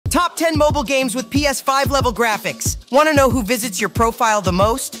Top 10 mobile games with PS5-level graphics. Want to know who visits your profile the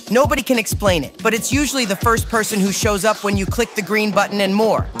most? Nobody can explain it, but it's usually the first person who shows up when you click the green button and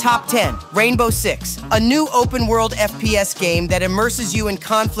more. Top 10. Rainbow Six. A new open-world FPS game that immerses you in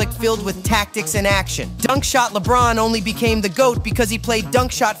conflict filled with tactics and action. Dunkshot LeBron only became the GOAT because he played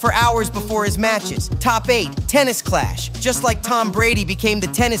Dunkshot for hours before his matches. Top 8. Tennis Clash. Just like Tom Brady became the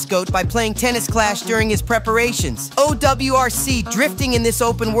tennis GOAT by playing Tennis Clash during his preparations. OWRC. Drifting in this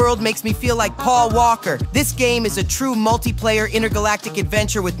open world makes me feel like Paul Walker. This game is a true multiplayer intergalactic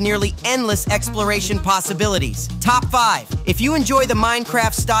adventure with nearly endless exploration possibilities. Top 5. If you enjoy the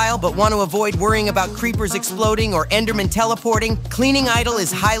Minecraft style but want to avoid worrying about creepers exploding or Enderman teleporting, Cleaning Idol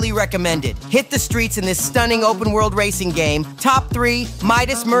is highly recommended. Hit the streets in this stunning open-world racing game. Top 3.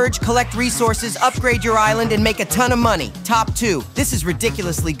 Midas Merge, collect resources, upgrade your island, and make a ton of money. Top 2. This is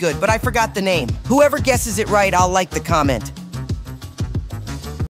ridiculously good, but I forgot the name. Whoever guesses it right, I'll like the comment.